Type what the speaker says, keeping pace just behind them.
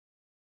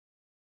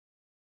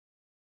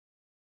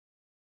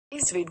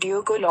इस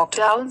वीडियो को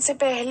लॉकडाउन से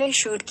पहले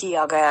शूट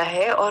किया गया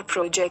है और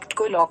प्रोजेक्ट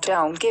को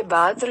लॉकडाउन के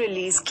बाद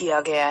रिलीज किया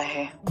गया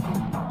है।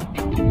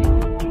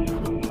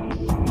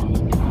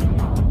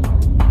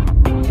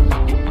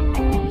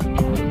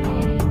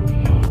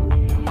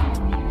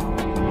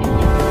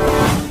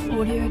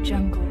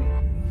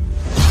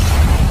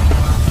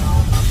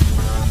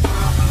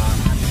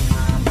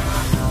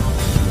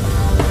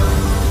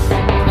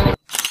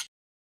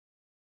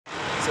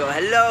 So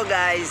hello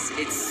guys,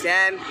 it's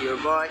Sam, your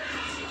boy।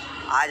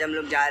 आज हम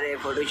लोग जा रहे हैं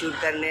फ़ोटोशूट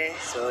करने।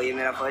 ये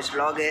मेरा फर्स्ट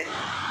व्लॉग है।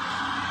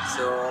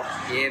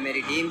 ये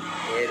मेरी टीम,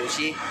 ये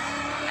ऋषि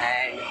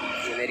एंड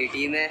ये मेरी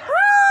टीम है।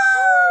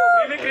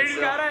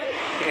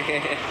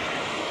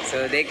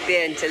 देखते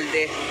हैं,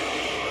 चलते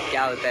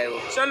क्या होता है वो।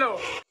 चलो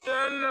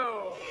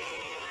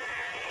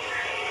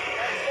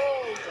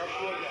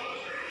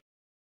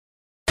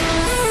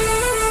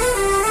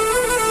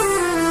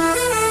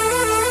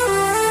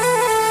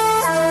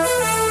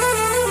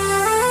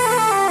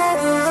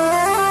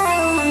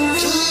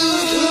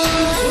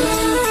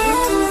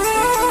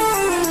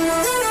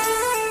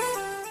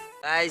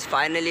गाइस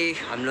फाइनली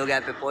हम लोग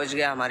यहाँ पे पहुँच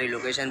गए हमारी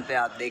लोकेशन पे।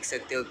 आप देख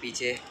सकते हो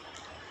पीछे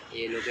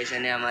ये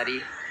लोकेशन है हमारी।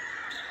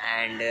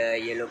 एंड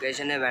ये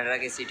लोकेशन है बांद्रा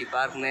के सिटी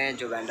पार्क में।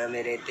 जो बांद्रा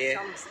में रहते हैं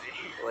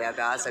वो यहाँ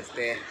पे आ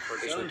सकते हैं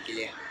फ़ोटोशूट के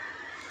लिए।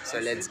 So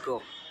let's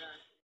go.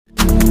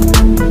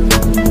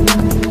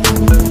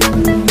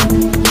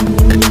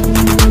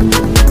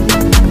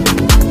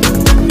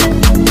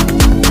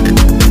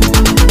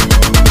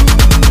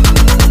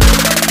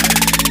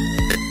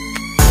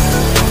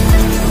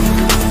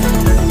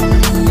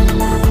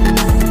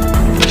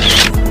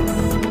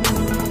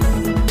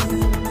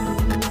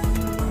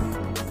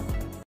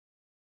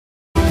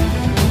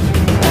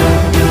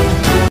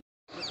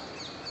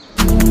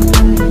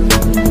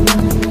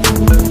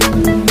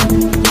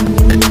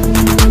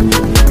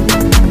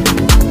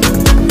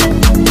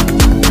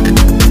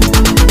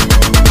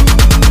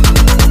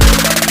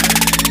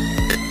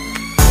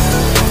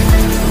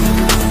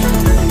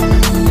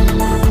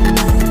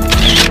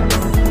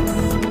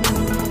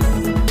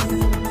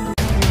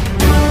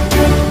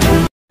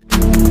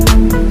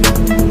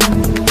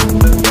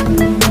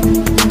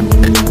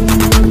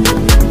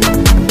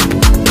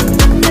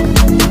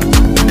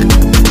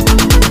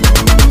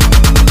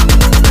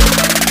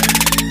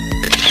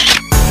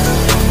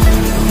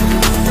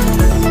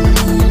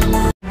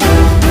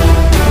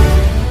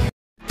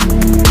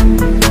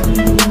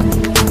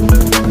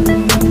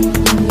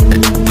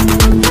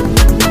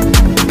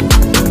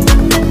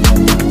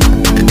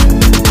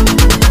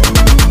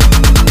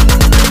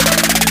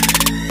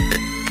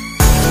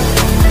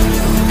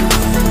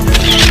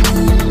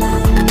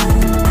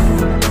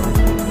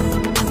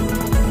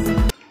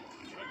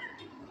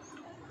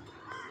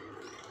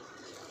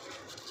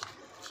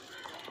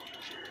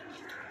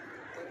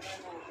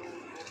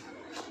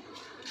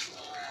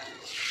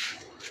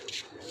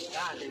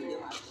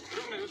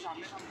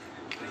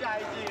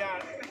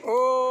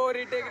 O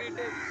retake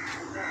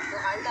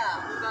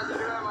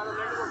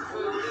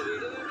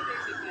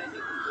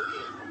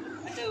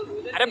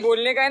अरे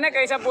बोलने का है ना,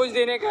 कैसा पोज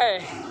देने का है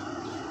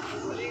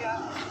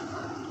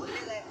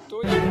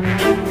तो।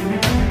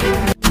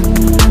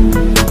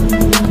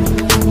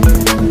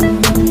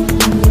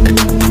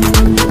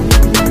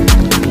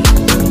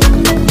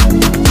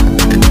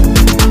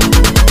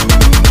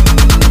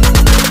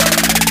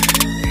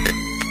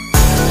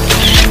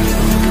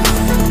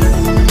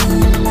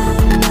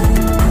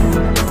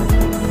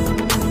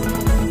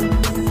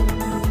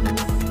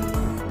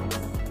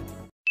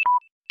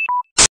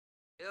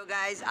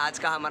 गाइस आज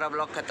का हमारा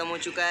ब्लॉग ख़त्म हो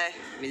चुका है।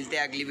 मिलते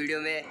हैं अगली वीडियो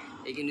में,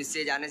 लेकिन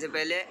उससे जाने से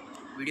पहले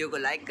वीडियो को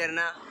लाइक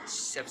करना,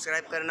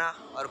 सब्सक्राइब करना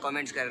और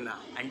कमेंट्स करना।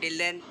 Until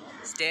then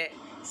stay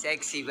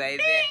sexy bye.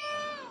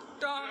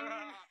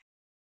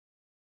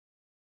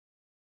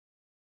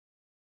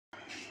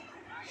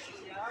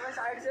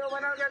 Side से वो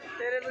बना क्या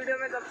तेरे वीडियो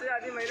में सबसे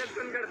ज़्यादा मेहनत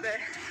कौन करता है?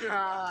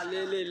 हाँ ले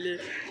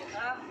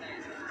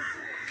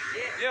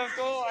ये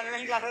उसको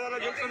ऑनलाइन क्लासेस वाला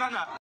जोक सुना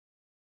ना।